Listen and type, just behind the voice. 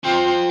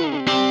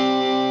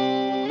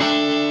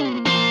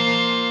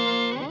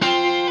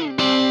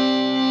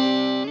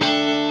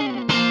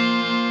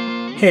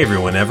Hey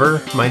everyone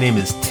ever, my name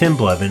is Tim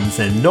Blevins,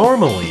 and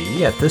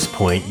normally at this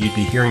point you'd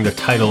be hearing the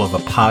title of a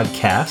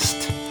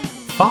podcast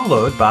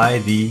followed by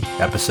the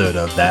episode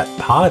of that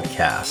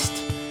podcast.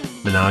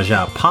 Menage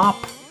a Pop,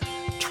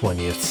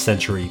 20th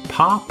Century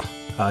Pop,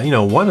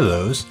 one of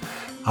those.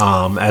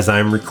 As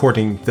I'm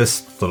recording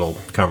this little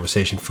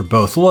conversation for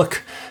both,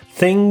 look,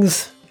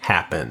 things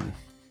happen.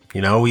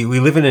 We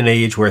live in an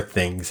age where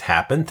things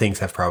happen. Things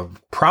have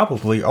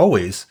probably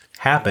always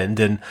happened.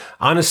 And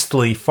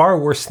honestly, far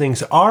worse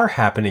things are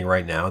happening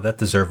right now that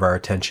deserve our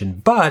attention.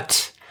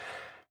 But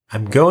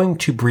I'm going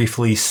to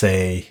briefly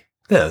say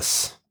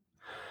this.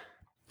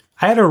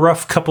 I had a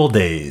rough couple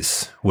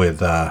days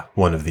with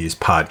one of these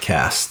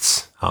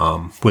podcasts,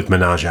 with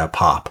Menage a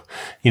Pop.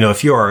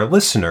 If you are a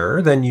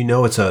listener, then you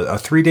know it's a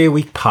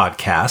 3-day-a-week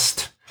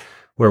podcast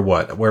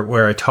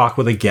where I talk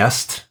with a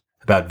guest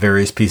about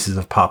various pieces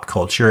of pop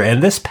culture.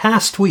 And this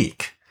past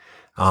week,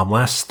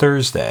 last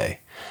Thursday,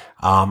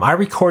 I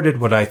recorded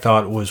what I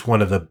thought was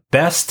one of the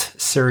best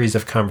series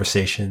of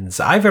conversations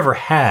I've ever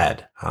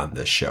had on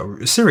this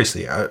show.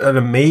 Seriously, an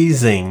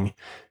amazing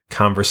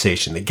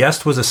conversation. The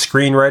guest was a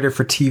screenwriter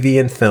for TV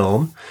and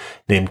film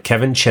named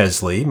Kevin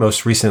Chesley,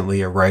 most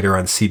recently a writer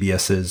on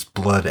CBS's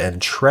Blood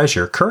and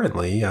Treasure,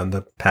 currently on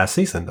the past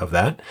season of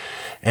that.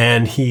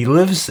 And he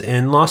lives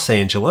in Los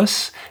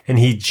Angeles, and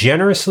he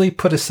generously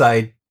put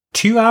aside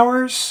 2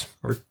 hours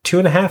or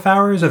 2.5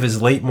 hours of his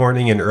late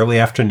morning and early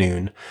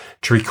afternoon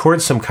to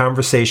record some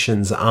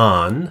conversations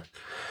on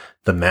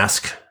the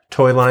Mask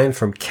toy line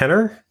from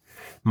Kenner,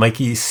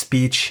 Mikey's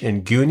speech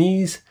in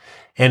Goonies,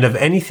 and of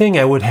anything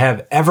I would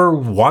have ever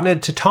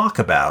wanted to talk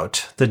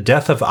about, the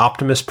death of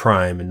Optimus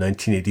Prime in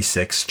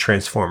 1986,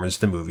 Transformers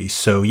the movie.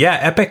 So yeah,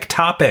 epic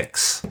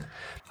topics.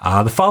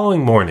 The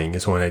following morning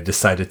is when I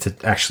decided to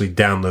actually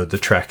download the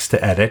tracks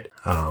to edit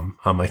on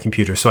my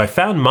computer. So I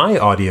found my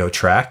audio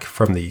track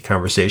from the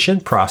conversation,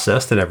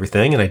 processed and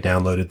everything, and I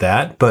downloaded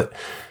that. But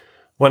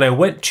when I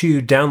went to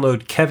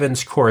download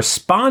Kevin's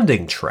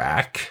corresponding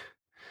track,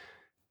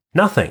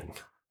 nothing.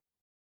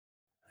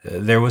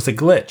 There was a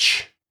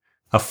glitch,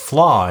 a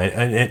flaw,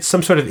 and it's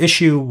some sort of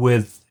issue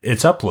with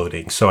its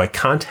uploading. So I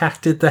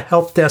contacted the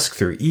help desk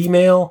through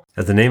email.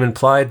 As the name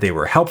implied, they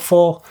were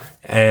helpful,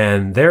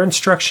 and their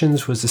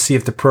instructions was to see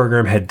if the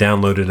program had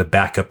downloaded a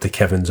backup to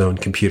Kevin's own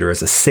computer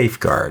as a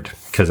safeguard,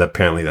 because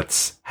apparently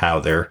that's how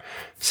their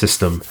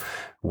system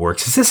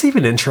works. Is this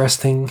even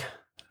interesting?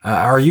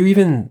 Are you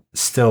even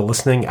still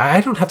listening?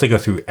 I don't have to go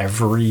through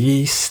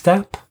every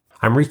step.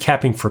 I'm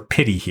recapping for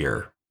pity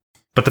here.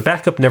 But the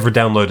backup never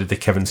downloaded to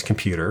Kevin's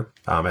computer,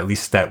 at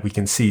least that we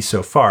can see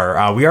so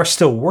far. We are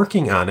still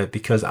working on it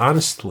because,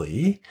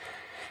 honestly,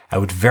 I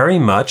would very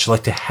much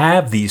like to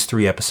have these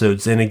 3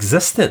 episodes in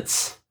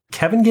existence.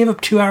 Kevin gave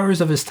up 2 hours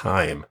of his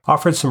time,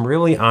 offered some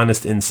really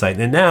honest insight.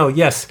 And now,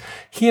 yes,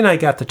 he and I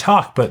got to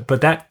talk, but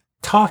that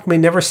talk may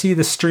never see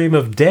the stream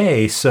of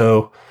day.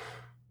 So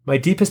my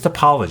deepest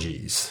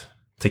apologies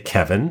to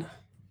Kevin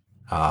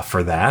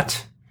for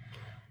that.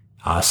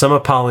 Some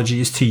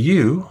apologies to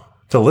you,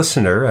 the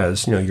listener,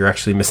 as you're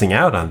actually missing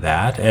out on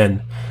that.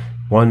 And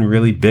one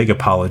really big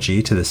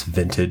apology to this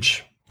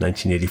vintage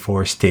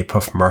 1984 Stay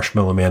Puft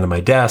Marshmallow Man on my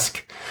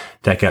desk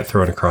that got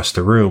thrown across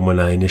the room when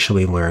I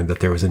initially learned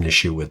that there was an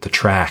issue with the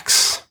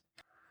tracks.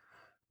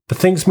 But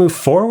things move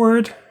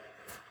forward.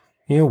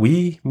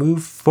 We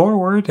move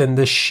forward, and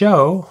this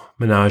show,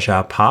 Menage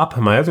a Pop,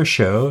 and my other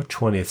show,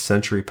 20th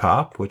Century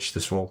Pop, which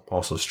this will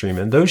also stream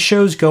in, those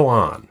shows go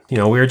on.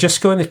 We're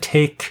just going to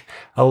take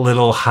a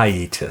little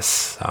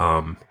hiatus.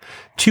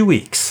 2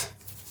 weeks,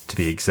 to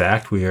be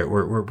exact.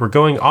 We're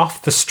going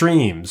off the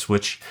streams,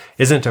 which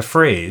isn't a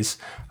phrase,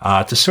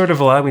 to sort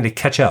of allow me to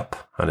catch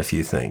up on a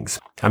few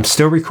things. I'm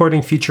still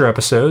recording feature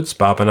episodes.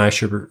 Bob and I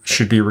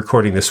should be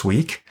recording this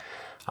week.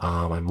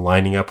 I'm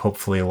lining up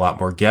hopefully a lot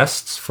more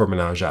guests for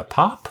Menage a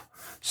Pop.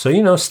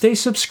 So, stay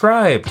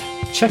subscribed.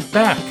 Check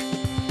back.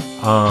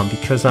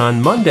 Because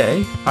on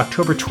Monday,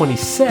 October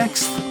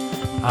 26th,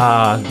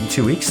 in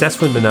 2 weeks, that's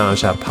when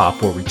Menage a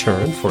Pop will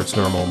return for its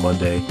normal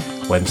Monday,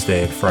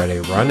 Wednesday, and Friday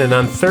run. And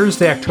on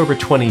Thursday, October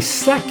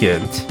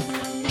 22nd,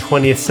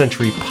 20th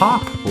Century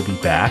Pop will be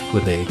back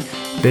with a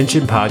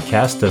binge-in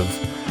podcast of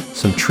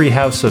some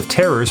Treehouse of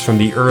Terrors from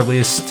the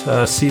earliest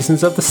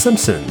seasons of The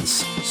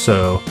Simpsons.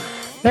 So,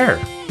 there.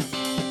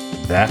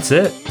 That's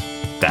it.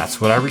 That's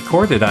what I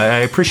recorded. I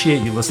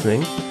appreciate you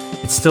listening.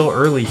 It's still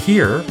early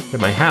here at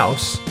my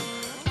house.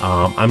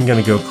 I'm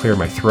going to go clear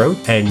my throat,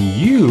 and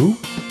you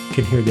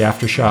can hear the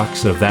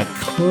aftershocks of that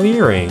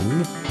clearing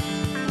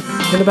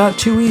in about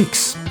 2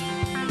 weeks.